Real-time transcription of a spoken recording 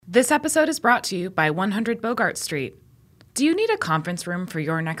This episode is brought to you by 100 Bogart Street. Do you need a conference room for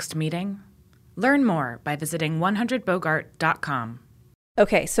your next meeting? Learn more by visiting 100bogart.com.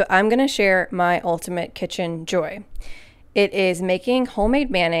 Okay, so I'm going to share my ultimate kitchen joy. It is making homemade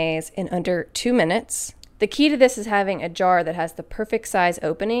mayonnaise in under 2 minutes. The key to this is having a jar that has the perfect size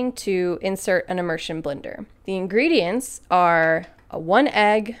opening to insert an immersion blender. The ingredients are 1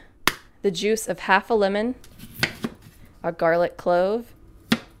 egg, the juice of half a lemon, a garlic clove,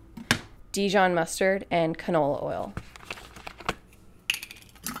 Dijon mustard, and canola oil.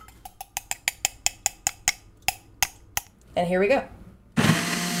 And here we go.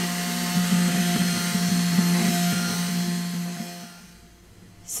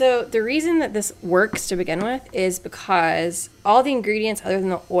 So the reason that this works to begin with is because all the ingredients other than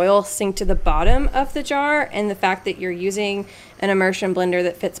the oil sink to the bottom of the jar, and the fact that you're using an immersion blender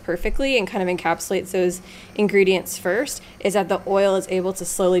that fits perfectly and kind of encapsulates those ingredients first is that the oil is able to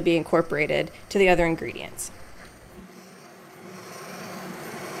slowly be incorporated to the other ingredients.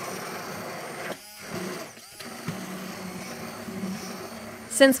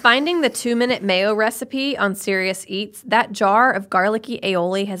 Since finding the 2-minute mayo recipe on Serious Eats, that jar of garlicky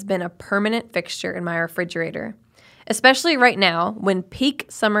aioli has been a permanent fixture in my refrigerator. Especially right now, when peak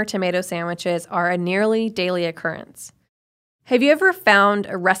summer tomato sandwiches are a nearly daily occurrence. Have you ever found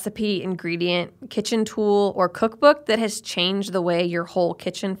a recipe, ingredient, kitchen tool, or cookbook that has changed the way your whole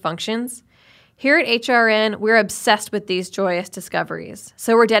kitchen functions? Here at HRN, we're obsessed with these joyous discoveries,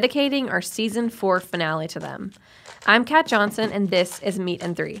 so we're dedicating our Season 4 finale to them. I'm Kat Johnson, and this is Meat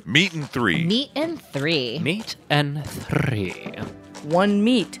and Three. Meat and Three. Meat and Three. Meat and Three. 1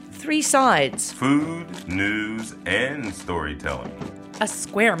 meat, 3 sides. Food, news, and storytelling. A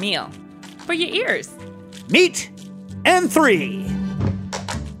square meal for your ears. Meat and Three.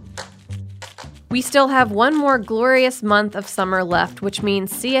 We still have one more glorious month of summer left, which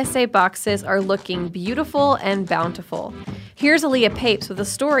means CSA boxes are looking beautiful and bountiful. Here's Aaliyah Papes with a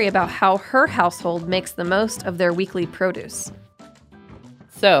story about how her household makes the most of their weekly produce.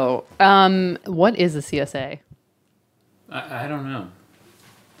 So, what is a CSA? I don't know.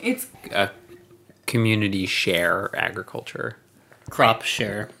 It's A community share agriculture. Crop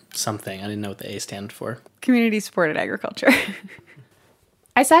share something. I didn't know what the A stand for. community supported agriculture.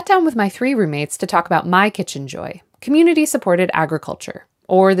 I sat down with my 3 roommates to talk about my kitchen joy, community-supported agriculture,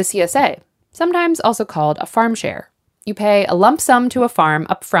 or the CSA, sometimes also called a farm share. You pay a lump sum to a farm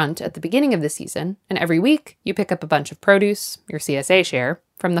up front at the beginning of the season, and every week you pick up a bunch of produce, your CSA share,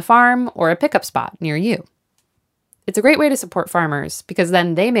 from the farm or a pickup spot near you. It's a great way to support farmers because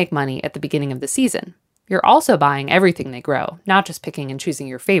then they make money at the beginning of the season. You're also buying everything they grow, not just picking and choosing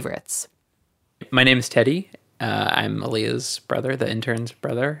your favorites. My name is Teddy. I'm Aaliyah's brother, the intern's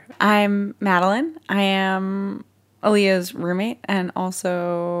brother. I'm Madeline. I am Aaliyah's roommate and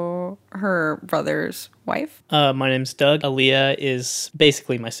also her brother's wife. My name's Doug. Aaliyah is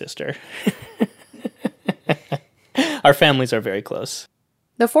basically my sister. Our families are very close.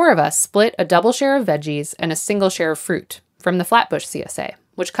 The 4 of us split a double share of veggies and a single share of fruit from the Flatbush CSA,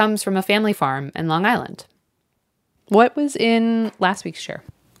 which comes from a family farm in Long Island. What was in last week's share?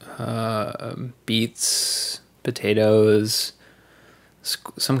 Beets, potatoes,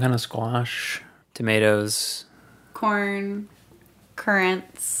 some kind of squash, tomatoes, Corn,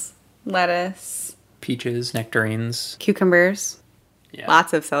 currants, lettuce, peaches, nectarines. cucumbers, Yeah.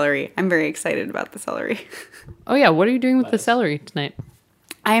 lots of celery. I'm very excited about the celery. Oh yeah, what are you doing with the celery tonight?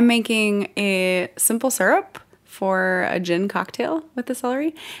 I'm making a simple syrup for a gin cocktail with the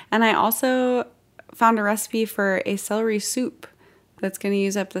celery. And I also found a recipe for a celery soup that's going to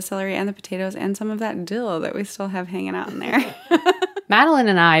use up the celery and the potatoes and some of that dill that we still have hanging out in there. Madeline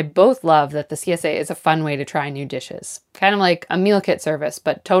and I both love that the CSA is a fun way to try new dishes. Kind of like a meal kit service,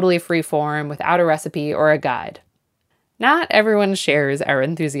 but totally free form without a recipe or a guide. Not everyone shares our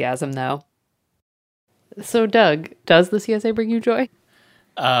enthusiasm, though. So, Doug, does the CSA bring you joy?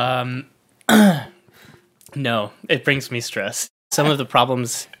 No, it brings me stress. Some of the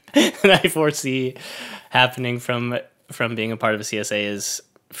problems that I foresee happening from being a part of a CSA is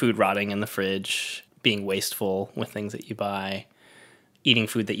food rotting in the fridge, being wasteful with things that you buy, eating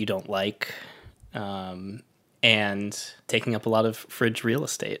food that you don't like, and taking up a lot of fridge real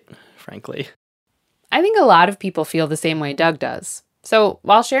estate, frankly. I think a lot of people feel the same way Doug does. So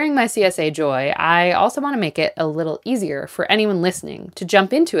while sharing my CSA joy, I also want to make it a little easier for anyone listening to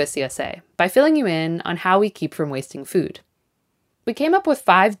jump into a CSA by filling you in on how we keep from wasting food. We came up with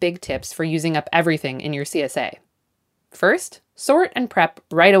 5 big tips for using up everything in your CSA. First, sort and prep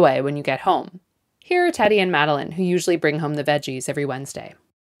right away when you get home. Here are Teddy and Madeline, who usually bring home the veggies every Wednesday.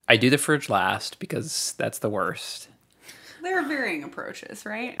 I do the fridge last because that's the worst. There are varying approaches,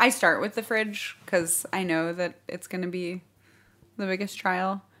 right? I start with the fridge because I know that it's going to be the biggest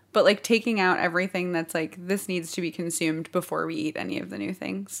trial. But like taking out everything that's like, this needs to be consumed before we eat any of the new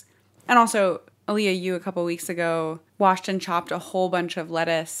things. And also, Aaliyah, you a couple weeks ago washed and chopped a whole bunch of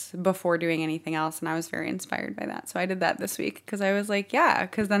lettuce before doing anything else. And I was very inspired by that. So I did that this week because I was like, yeah,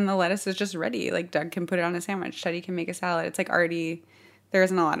 because then the lettuce is just ready. Like Doug can put it on a sandwich. Teddy can make a salad. It's like already, there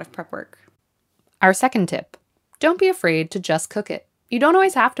isn't a lot of prep work. Our second tip, don't be afraid to just cook it. You don't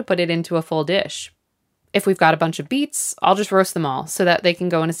always have to put it into a full dish. If we've got a bunch of beets, I'll just roast them all so that they can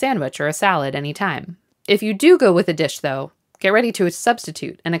go in a sandwich or a salad anytime. If you do go with a dish, though, get ready to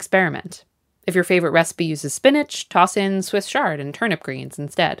substitute and experiment. If your favorite recipe uses spinach, toss in Swiss chard and turnip greens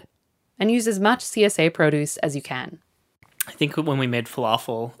instead. And use as much CSA produce as you can. I think when we made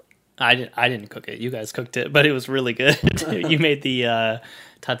falafel, I didn't cook it. You guys cooked it, but it was really good. You made the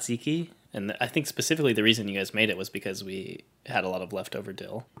tzatziki. And I think specifically the reason you guys made it was because we had a lot of leftover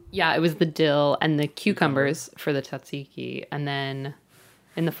dill. Yeah, it was the dill and the cucumbers for the tzatziki. And then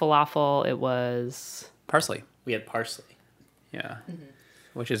in the falafel, it was... Parsley. We had parsley. Yeah.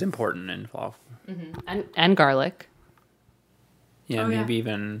 Which is important in falafel. And garlic. Yeah, maybe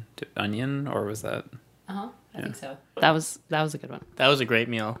even onion, or was that... I think so. That was a good one. That was a great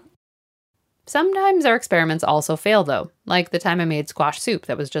meal. Sometimes our experiments also fail, though. Like the time I made squash soup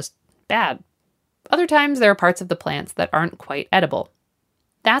that was just bad. Other times there are parts of the plants that aren't quite edible.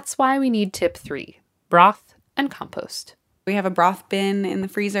 That's why we need tip 3, broth and compost. We have a broth bin in the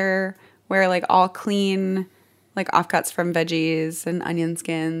freezer where like all clean, like offcuts from veggies and onion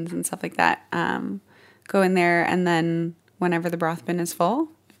skins and stuff like that go in there. And then whenever the broth bin is full,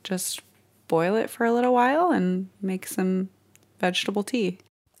 just boil it for a little while and make some vegetable tea.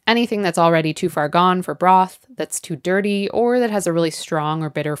 Anything that's already too far gone for broth, that's too dirty, or that has a really strong or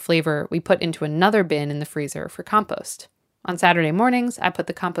bitter flavor, we put into another bin in the freezer for compost. On Saturday mornings, I put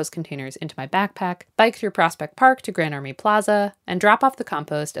the compost containers into my backpack, bike through Prospect Park to Grand Army Plaza, and drop off the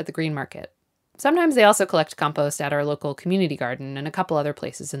compost at the Green Market. Sometimes they also collect compost at our local community garden and a couple other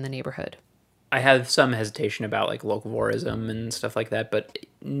places in the neighborhood. I have some hesitation about like locavorism and stuff like that, but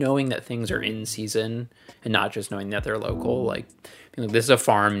knowing that things are in season and not just knowing that they're local, like this is a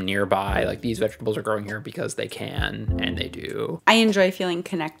farm nearby, like these vegetables are growing here because they can and they do. I enjoy feeling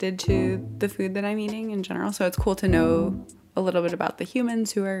connected to the food that I'm eating in general, so it's cool to know a little bit about the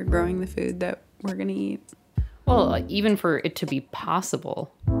humans who are growing the food that we're going to eat. Well, even for it to be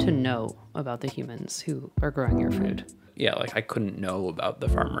possible to know about the humans who are growing your food. Yeah, like I couldn't know about the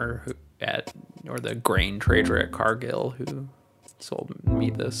farmer or the grain trader at Cargill who sold me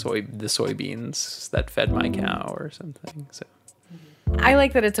the soybeans that fed my cow or something. So I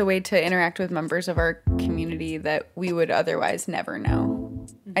like that it's a way to interact with members of our community that we would otherwise never know.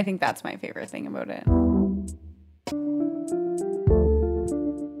 I think that's my favorite thing about it.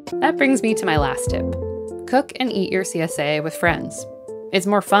 That brings me to my last tip. Cook and eat your CSA with friends. It's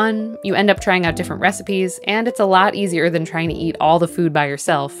more fun, you end up trying out different recipes, and it's a lot easier than trying to eat all the food by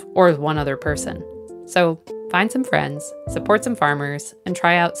yourself or with one other person. So find some friends, support some farmers, and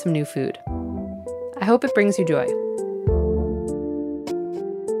try out some new food. I hope it brings you joy.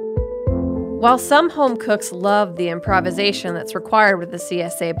 While some home cooks love the improvisation that's required with the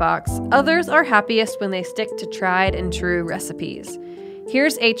CSA box, others are happiest when they stick to tried and true recipes.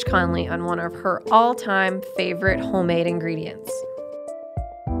 Here's H. Conley on one of her all-time favorite homemade ingredients.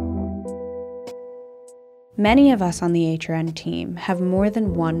 Many of us on the HRN team have more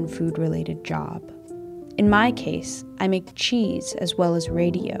than one food-related job. In my case, I make cheese as well as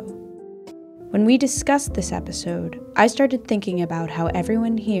radio. When we discussed this episode, I started thinking about how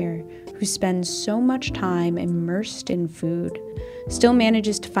everyone here who spends so much time immersed in food still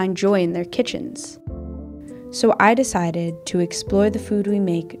manages to find joy in their kitchens. So I decided to explore the food we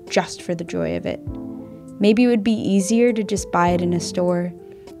make just for the joy of it. Maybe it would be easier to just buy it in a store.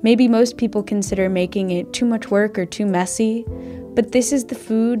 Maybe most people consider making it too much work or too messy, but this is the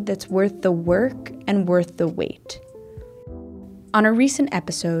food that's worth the work and worth the wait. On a recent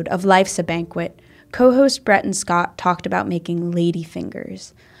episode of Life's a Banquet, co-host Brett and Scott talked about making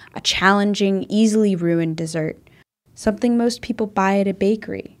ladyfingers, a challenging, easily ruined dessert, something most people buy at a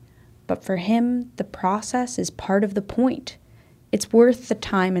bakery. But for him, the process is part of the point. It's worth the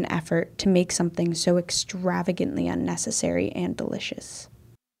time and effort to make something so extravagantly unnecessary and delicious.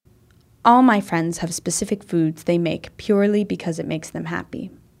 All my friends have specific foods they make purely because it makes them happy.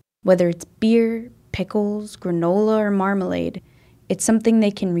 Whether it's beer, pickles, granola, or marmalade, it's something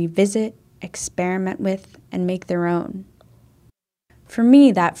they can revisit, experiment with, and make their own. For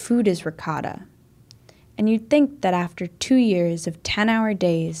me, that food is ricotta. And you'd think that after 2 years of 10-hour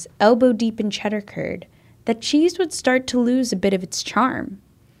days, elbow deep in cheddar curd, that cheese would start to lose a bit of its charm.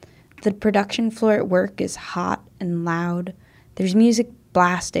 The production floor at work is hot and loud. There's music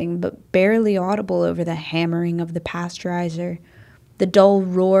blasting, but barely audible over the hammering of the pasteurizer, the dull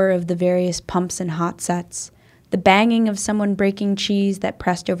roar of the various pumps and hot sets, the banging of someone breaking cheese that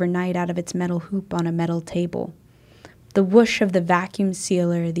pressed overnight out of its metal hoop on a metal table, the whoosh of the vacuum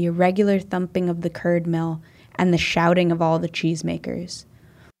sealer, the irregular thumping of the curd mill, and the shouting of all the cheesemakers.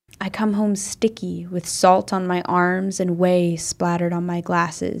 I come home sticky, with salt on my arms and whey splattered on my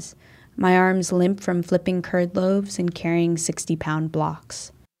glasses, my arms limp from flipping curd loaves and carrying 60-pound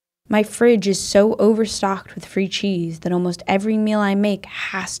blocks. My fridge is so overstocked with free cheese that almost every meal I make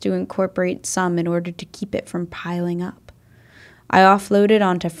has to incorporate some in order to keep it from piling up. I offload it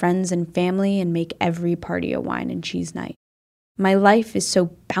onto friends and family and make every party a wine and cheese night. My life is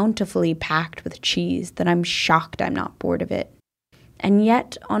so bountifully packed with cheese that I'm shocked I'm not bored of it. And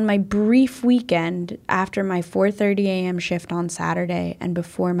yet, on my brief weekend, after my 4:30 a.m. shift on Saturday and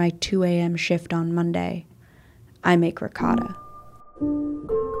before my 2 a.m. shift on Monday, I make ricotta.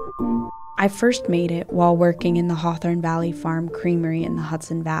 I first made it while working in the Hawthorne Valley Farm Creamery in the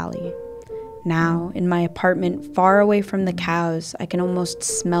Hudson Valley. Now, in my apartment far away from the cows, I can almost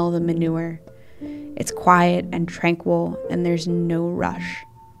smell the manure. It's quiet and tranquil, and there's no rush.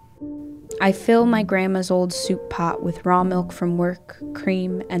 I fill my grandma's old soup pot with raw milk from work,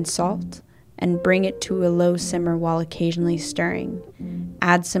 cream, and salt, and bring it to a low simmer while occasionally stirring.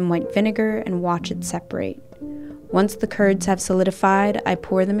 Add some white vinegar and watch it separate. Once the curds have solidified, I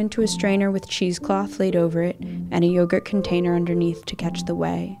pour them into a strainer with cheesecloth laid over it and a yogurt container underneath to catch the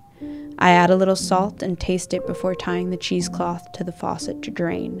whey. I add a little salt and taste it before tying the cheesecloth to the faucet to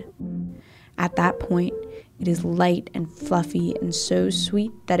drain. At that point, it is light and fluffy and so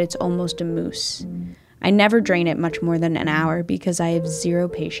sweet that it's almost a mousse. I never drain it much more than an hour because I have zero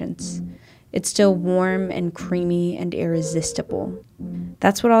patience. It's still warm and creamy and irresistible.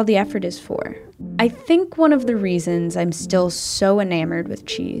 That's what all the effort is for. I think one of the reasons I'm still so enamored with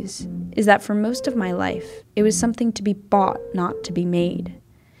cheese is that for most of my life, it was something to be bought, not to be made.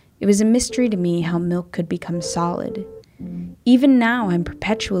 It was a mystery to me how milk could become solid. Even now, I'm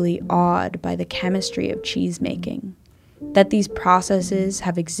perpetually awed by the chemistry of cheese making, that these processes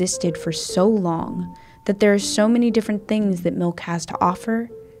have existed for so long, that there are so many different things that milk has to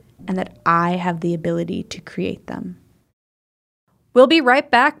offer, and that I have the ability to create them. We'll be right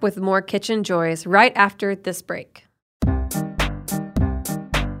back with more Kitchen Joys right after this break.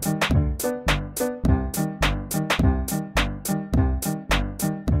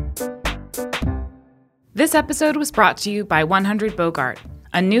 This episode was brought to you by 100 Bogart,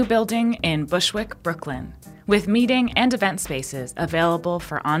 a new building in Bushwick, Brooklyn, with meeting and event spaces available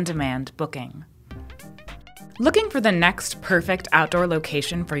for on-demand booking. Looking for the next perfect outdoor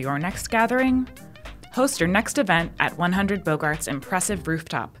location for your next gathering? Host your next event at 100 Bogart's impressive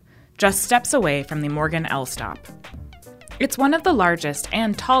rooftop, just steps away from the Morgan L stop. It's one of the largest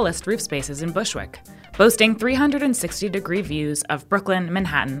and tallest roof spaces in Bushwick, boasting 360-degree views of Brooklyn,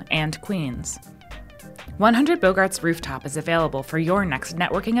 Manhattan, and Queens. 100 Bogart's rooftop is available for your next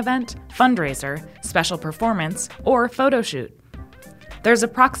networking event, fundraiser, special performance, or photo shoot. There's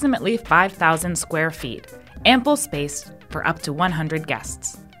approximately 5,000 square feet, ample space for up to 100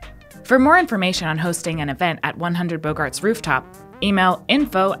 guests. For more information on hosting an event at 100 Bogart's rooftop, email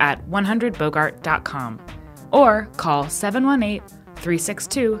info@100bogart.com or call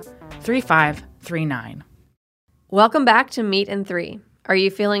 718-362-3539. Welcome back to Meat and Three. Are you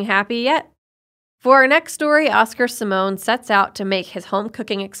feeling happy yet? For our next story, Oscar Simone sets out to make his home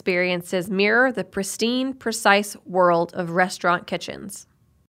cooking experiences mirror the pristine, precise world of restaurant kitchens.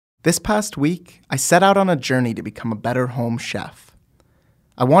 This past week, I set out on a journey to become a better home chef.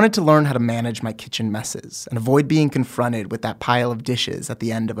 I wanted to learn how to manage my kitchen messes and avoid being confronted with that pile of dishes at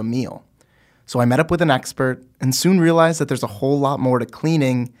the end of a meal. So I met up with an expert and soon realized that there's a whole lot more to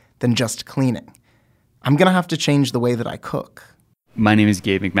cleaning than just cleaning. I'm going to have to change the way that I cook. My name is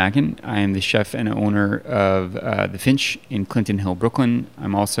Gabe McMacken. I am the chef and owner of The Finch in Clinton Hill, Brooklyn.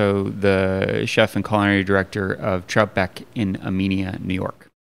 I'm also the chef and culinary director of Troutbeck in Amenia, New York.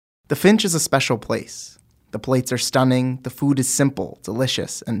 The Finch is a special place. The plates are stunning, the food is simple,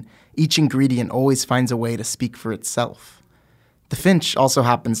 delicious, and each ingredient always finds a way to speak for itself. The Finch also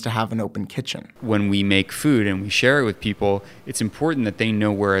happens to have an open kitchen. When we make food and we share it with people, it's important that they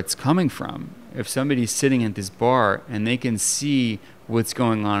know where it's coming from. If somebody's sitting at this bar and they can see what's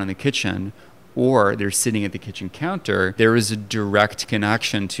going on in the kitchen, or they're sitting at the kitchen counter, there is a direct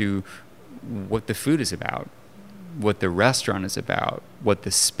connection to what the food is about, what the restaurant is about, what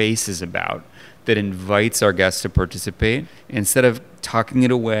the space is about. that invites our guests to participate instead of tucking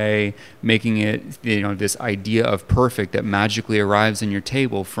it away, making it, this idea of perfect that magically arrives on your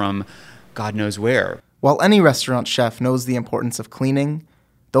table from God knows where. While any restaurant chef knows the importance of cleaning,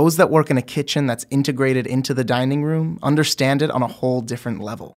 those that work in a kitchen that's integrated into the dining room understand it on a whole different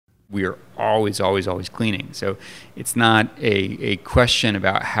level. We are always cleaning. So it's not a question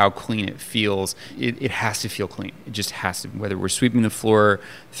about how clean it feels. It has to feel clean. It just has to. Whether we're sweeping the floor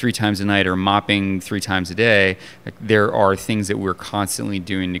 3 times a night or mopping 3 times a day, there are things that we're constantly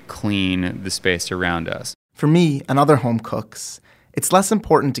doing to clean the space around us. For me and other home cooks, it's less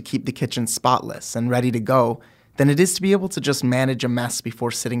important to keep the kitchen spotless and ready to go than it is to be able to just manage a mess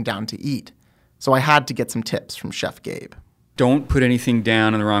before sitting down to eat. So I had to get some tips from Chef Gabe. Don't put anything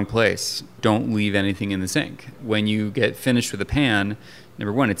down in the wrong place. Don't leave anything in the sink. When you get finished with a pan,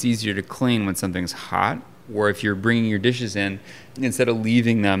 number one, it's easier to clean when something's hot. Or if you're bringing your dishes in, instead of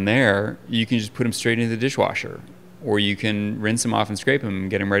leaving them there, you can just put them straight into the dishwasher. Or you can rinse them off and scrape them and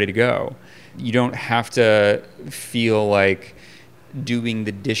get them ready to go. You don't have to feel like doing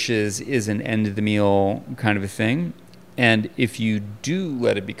the dishes is an end of the meal kind of a thing. And if you do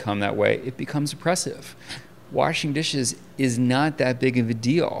let it become that way, it becomes oppressive. Washing dishes is not that big of a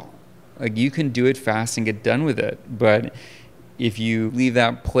deal. Like, you can do it fast and get done with it. But if you leave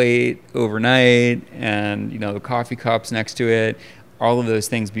that plate overnight and, the coffee cups next to it, all of those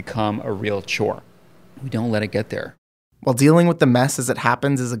things become a real chore. We don't let it get there. While dealing with the mess as it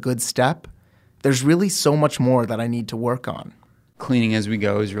happens is a good step, there's really so much more that I need to work on. Cleaning as we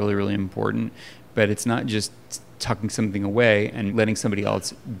go is really, really important. But it's not just tucking something away and letting somebody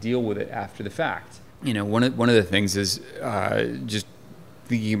else deal with it after the fact. One of the things is just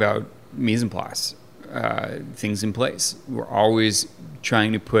thinking about mise en place, things in place. We're always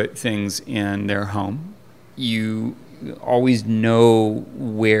trying to put things in their home. You always know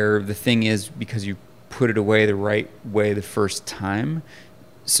where the thing is because you put it away the right way the first time.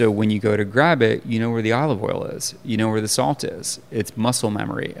 So when you go to grab it, you know where the olive oil is. You know where the salt is. It's muscle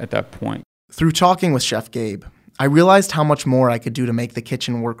memory at that point. Through talking with Chef Gabe, I realized how much more I could do to make the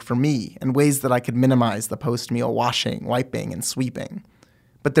kitchen work for me and ways that I could minimize the post-meal washing, wiping, and sweeping.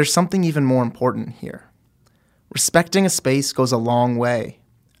 But there's something even more important here. Respecting a space goes a long way,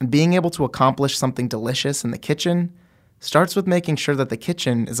 and being able to accomplish something delicious in the kitchen starts with making sure that the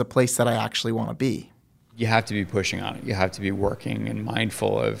kitchen is a place that I actually want to be. You have to be pushing on it. You have to be working and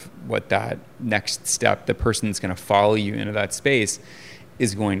mindful of what that next step, the person that's going to follow you into that space,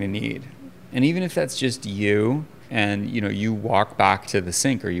 is going to need. And even if that's just you and, you walk back to the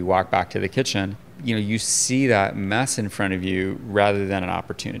sink or you walk back to the kitchen, you see that mess in front of you rather than an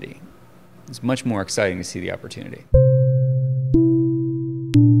opportunity. It's much more exciting to see the opportunity.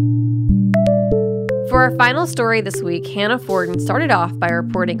 For our final story this week, Hannah Forden started off by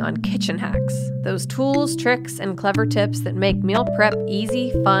reporting on kitchen hacks, those tools, tricks, and clever tips that make meal prep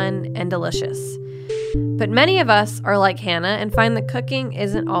easy, fun, and delicious. But many of us are like Hannah and find that cooking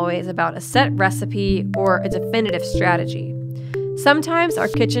isn't always about a set recipe or a definitive strategy. Sometimes our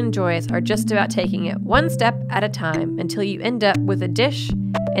kitchen joys are just about taking it one step at a time until you end up with a dish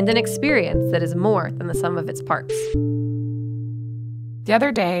and an experience that is more than the sum of its parts. The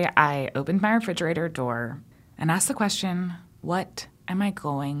other day, I opened my refrigerator door and asked the question, what am I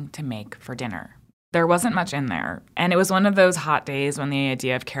going to make for dinner? There wasn't much in there, and it was one of those hot days when the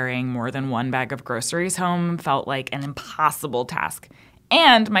idea of carrying more than one bag of groceries home felt like an impossible task.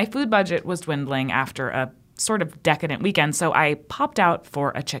 And my food budget was dwindling after a sort of decadent weekend, so I popped out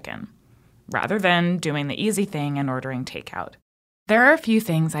for a chicken, rather than doing the easy thing and ordering takeout. There are a few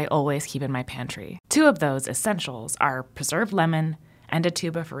things I always keep in my pantry. 2 of those essentials are preserved lemon and a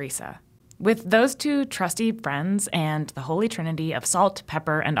tube of harissa. With those 2 trusty friends and the holy trinity of salt,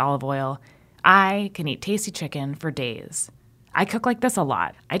 pepper, and olive oil, I can eat tasty chicken for days. I cook like this a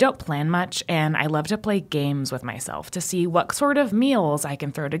lot. I don't plan much, and I love to play games with myself to see what sort of meals I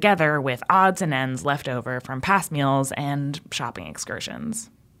can throw together with odds and ends left over from past meals and shopping excursions.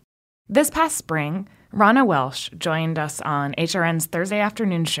 This past spring, Rana Welsh joined us on HRN's Thursday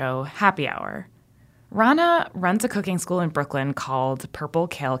afternoon show, Happy Hour. Rana runs a cooking school in Brooklyn called Purple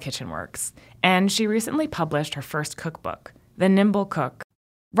Kale Kitchen Works, and she recently published her first cookbook, The Nimble Cook.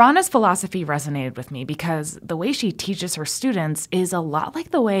 Rana's philosophy resonated with me because the way she teaches her students is a lot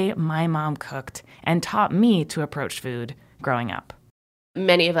like the way my mom cooked and taught me to approach food growing up.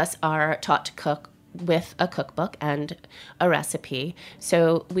 Many of us are taught to cook with a cookbook and a recipe,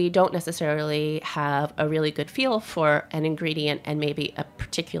 so we don't necessarily have a really good feel for an ingredient and maybe a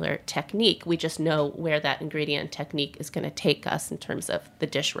particular technique. We just know where that ingredient and technique is going to take us in terms of the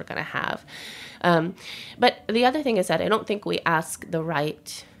dish we're going to have. But the other thing is that I don't think we ask the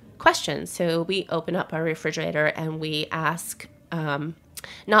right questions. So we open up our refrigerator and we ask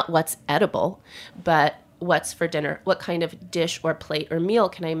not what's edible, but what's for dinner? What kind of dish or plate or meal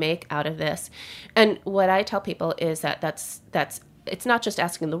can I make out of this? And what I tell people is that that's it's not just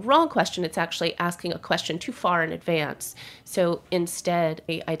asking the wrong question, it's actually asking a question too far in advance. So instead,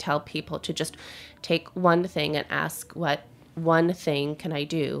 I tell people to just take one thing and ask, what one thing can I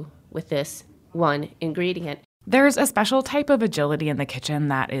do with this one ingredient? There's a special type of agility in the kitchen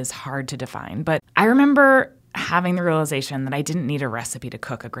that is hard to define, but I remember having the realization that I didn't need a recipe to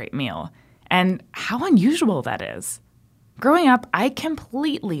cook a great meal, and how unusual that is. Growing up, I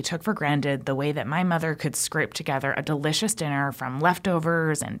completely took for granted the way that my mother could scrape together a delicious dinner from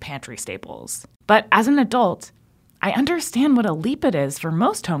leftovers and pantry staples. But as an adult, I understand what a leap it is for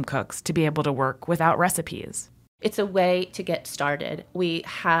most home cooks to be able to work without recipes. It's a way to get started. We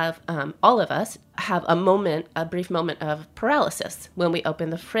have, all of us have a brief moment of paralysis when we open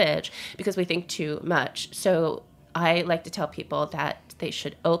the fridge because we think too much. So I like to tell people that they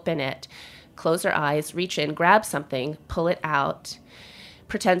should open it, close their eyes, reach in, grab something, pull it out,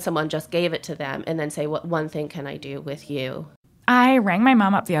 pretend someone just gave it to them, and then say, what one thing can I do with you? I rang my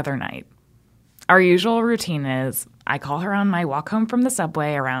mom up the other night. Our usual routine is I call her on my walk home from the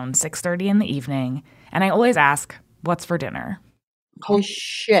subway around 6:30 in the evening, and I always ask, what's for dinner? Holy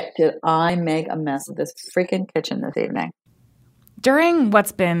shit, did I make a mess of this freaking kitchen this evening? During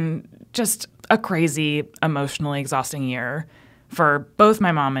what's been just a crazy, emotionally exhausting year for both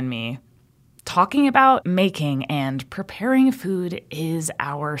my mom and me, talking about making and preparing food is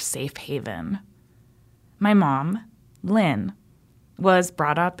our safe haven. My mom, Lynn, was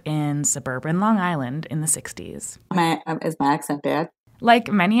brought up in suburban Long Island in the 60s. Is my accent bad?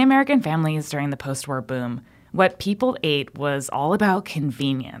 Like many American families during the post-war boom, what people ate was all about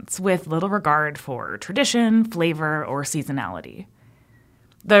convenience, with little regard for tradition, flavor, or seasonality.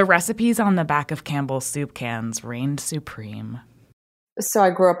 The recipes on the back of Campbell's soup cans reigned supreme. So I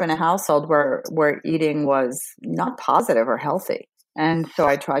grew up in a household where eating was not positive or healthy. And so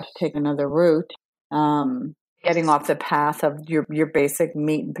I tried to take another route, getting off the path of your basic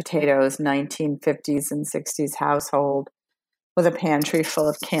meat and potatoes 1950s and 60s household with a pantry full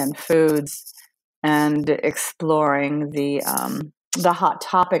of canned foods, and exploring the hot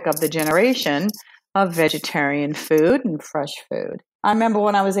topic of the generation of vegetarian food and fresh food. I remember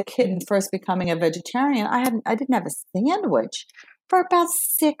when I was a kid and first becoming a vegetarian, I didn't have a sandwich. For about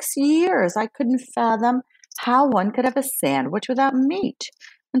 6 years, I couldn't fathom how one could have a sandwich without meat.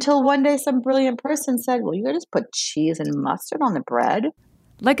 Until one day some brilliant person said, well, you could just put cheese and mustard on the bread.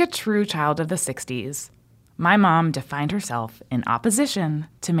 Like a true child of the 60s, my mom defined herself in opposition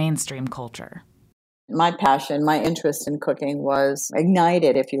to mainstream culture. My passion, my interest in cooking was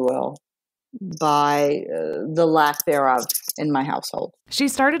ignited, if you will, by the lack thereof in my household. She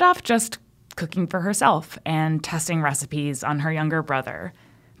started off just cooking for herself and testing recipes on her younger brother.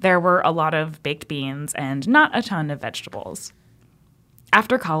 There were a lot of baked beans and not a ton of vegetables.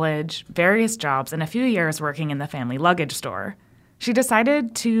 After college, various jobs, and a few years working in the family luggage store, she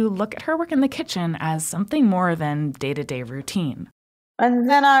decided to look at her work in the kitchen as something more than day-to-day routine. And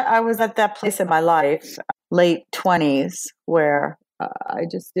then I was at that place in my life, late 20s, where I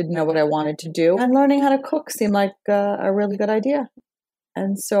just didn't know what I wanted to do. And learning how to cook seemed like a really good idea.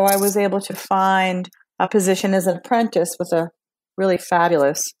 And so I was able to find a position as an apprentice with a really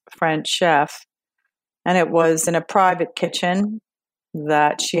fabulous French chef. And it was in a private kitchen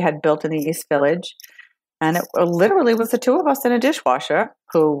that she had built in the East Village. And it literally was the two of us and a dishwasher,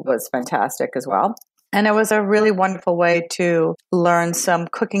 who was fantastic as well. And it was a really wonderful way to learn some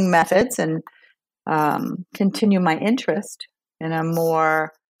cooking methods and continue my interest in a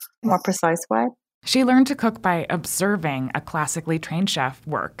more precise way. She learned to cook by observing a classically trained chef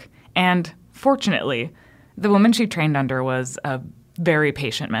work. And fortunately, the woman she trained under was a very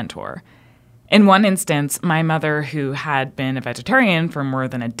patient mentor. In one instance, my mother, who had been a vegetarian for more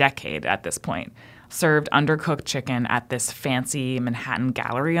than a decade at this point, served undercooked chicken at this fancy Manhattan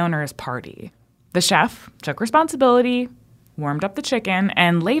gallery owner's party. The chef took responsibility, warmed up the chicken,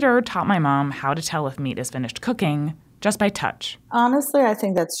 and later taught my mom how to tell if meat is finished cooking just by touch. Honestly, I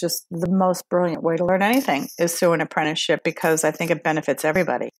think that's just the most brilliant way to learn anything, is through an apprenticeship, because I think it benefits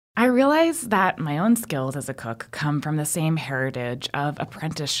everybody. I realize that my own skills as a cook come from the same heritage of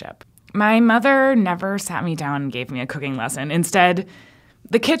apprenticeship. My mother never sat me down and gave me a cooking lesson. Instead,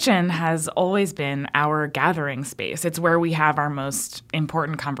 the kitchen has always been our gathering space. It's where we have our most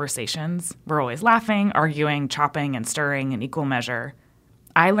important conversations. We're always laughing, arguing, chopping, and stirring in equal measure.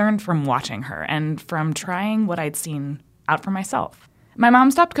 I learned from watching her and from trying what I'd seen out for myself. My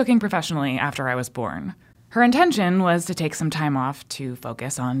mom stopped cooking professionally after I was born. Her intention was to take some time off to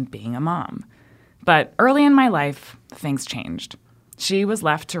focus on being a mom. But early in my life, things changed. She was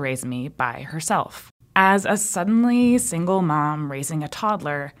left to raise me by herself. As a suddenly single mom raising a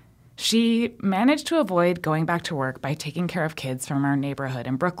toddler, she managed to avoid going back to work by taking care of kids from our neighborhood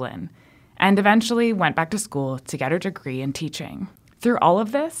in Brooklyn, and eventually went back to school to get her degree in teaching. Through all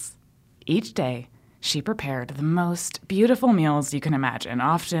of this, each day, she prepared the most beautiful meals you can imagine,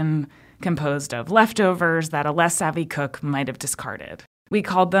 often composed of leftovers that a less savvy cook might have discarded. We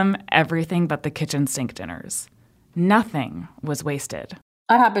called them everything but the kitchen sink dinners. Nothing was wasted.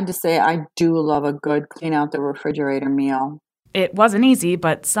 I happen to say I do love a good clean out the refrigerator meal. It wasn't easy,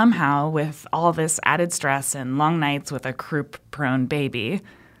 but somehow, with all this added stress and long nights with a croup-prone baby,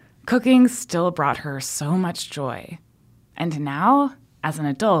 cooking still brought her so much joy. And now, as an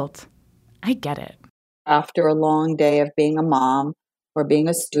adult, I get it. After a long day of being a mom or being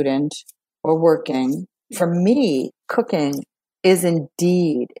a student or working, for me, cooking is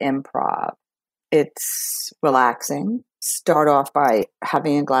indeed improv. It's relaxing. Start off by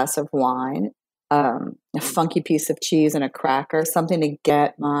having a glass of wine, a funky piece of cheese and a cracker, something to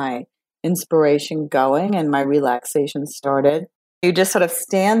get my inspiration going and my relaxation started. You just sort of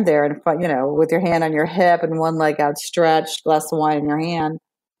stand there and, with your hand on your hip and one leg outstretched, glass of wine in your hand,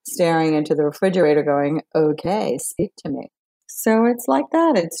 staring into the refrigerator going, okay, speak to me. So it's like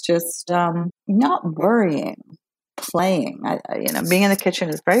that. It's just not worrying, playing. Being in the kitchen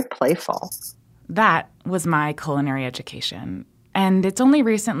is very playful. That was my culinary education. And it's only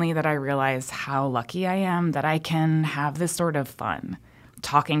recently that I realize how lucky I am that I can have this sort of fun.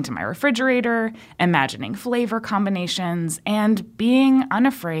 Talking to my refrigerator, imagining flavor combinations, and being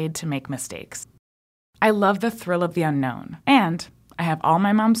unafraid to make mistakes. I love the thrill of the unknown, and I have all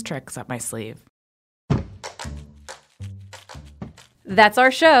my mom's tricks up my sleeve. That's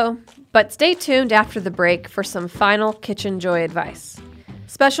our show, but stay tuned after the break for some final kitchen joy advice.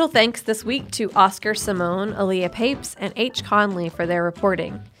 Special thanks this week to Oscar Simone, Aaliyah Papes, and H. Conley for their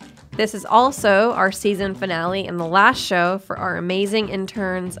reporting. This is also our season finale and the last show for our amazing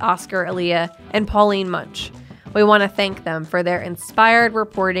interns, Oscar, Aaliyah, and Pauline Munch. We want to thank them for their inspired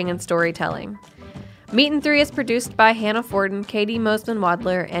reporting and storytelling. Meat and Three is produced by Hannah Forden, Katie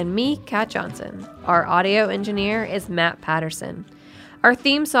Mosman-Wadler, and me, Kat Johnson. Our audio engineer is Matt Patterson. Our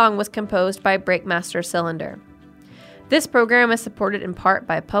theme song was composed by Breakmaster Cylinder. This program is supported in part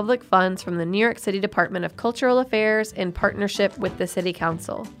by public funds from the New York City Department of Cultural Affairs in partnership with the City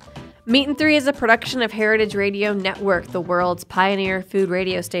Council. Meat and Three is a production of Heritage Radio Network, the world's pioneer food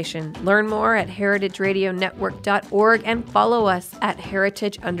radio station. Learn more at heritageradionetwork.org and follow us at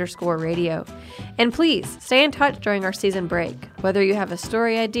heritage_radio. And please stay in touch during our season break. Whether you have a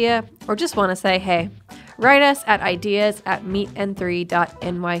story idea or just want to say hey, write us at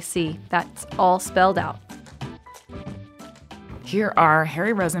ideas@meatand3.nyc. That's all spelled out. Here are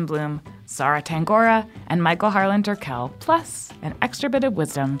Harry Rosenblum, Sarah Tangora, and Michael Harlan Durkell, plus an extra bit of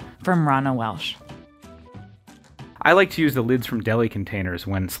wisdom from Rana Welsh. I like to use the lids from deli containers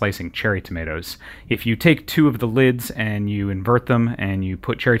when slicing cherry tomatoes. If you take two of the lids and you invert them and you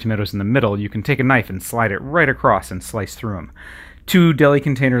put cherry tomatoes in the middle, you can take a knife and slide it right across and slice through them. Two deli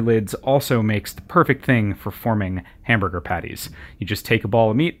container lids also makes the perfect thing for forming hamburger patties. You just take a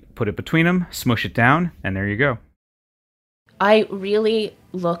ball of meat, put it between them, smush it down, and there you go. I really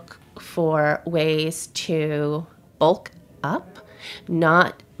look for ways to bulk up,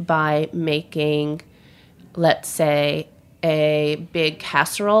 not by making, let's say, a big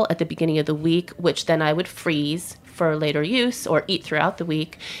casserole at the beginning of the week, which then I would freeze for later use or eat throughout the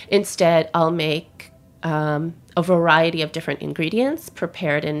week. Instead, I'll make a variety of different ingredients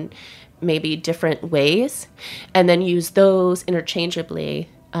prepared in maybe different ways, and then use those interchangeably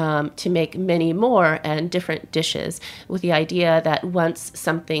to make many more and different dishes, with the idea that once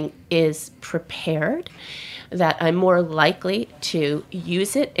something is prepared, that I'm more likely to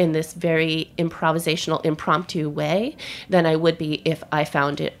use it in this very improvisational, impromptu way than I would be if I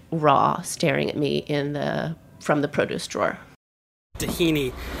found it raw staring at me from the produce drawer.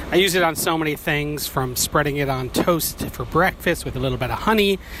 Tahini. I use it on so many things, from spreading it on toast for breakfast with a little bit of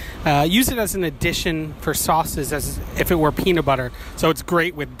honey. Use it as an addition for sauces as if it were peanut butter. So it's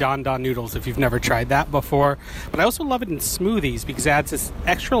great with Don Don noodles if you've never tried that before. But I also love it in smoothies because it adds this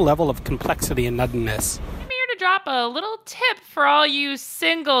extra level of complexity and nuttiness. I'm here to drop a little tip for all you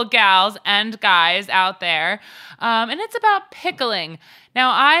single gals and guys out there. And it's about pickling.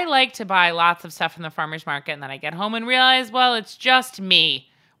 Now, I like to buy lots of stuff from the farmer's market, and then I get home and realize, well, it's just me.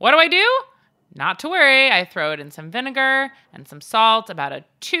 What do? Not to worry. I throw it in some vinegar and some salt, about a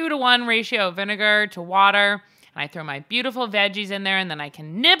 2-to-1 ratio of vinegar to water, And I throw my beautiful veggies in there, and then I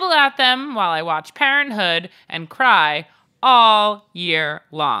can nibble at them while I watch Parenthood and cry all year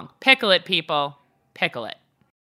long. Pickle it, people. Pickle it.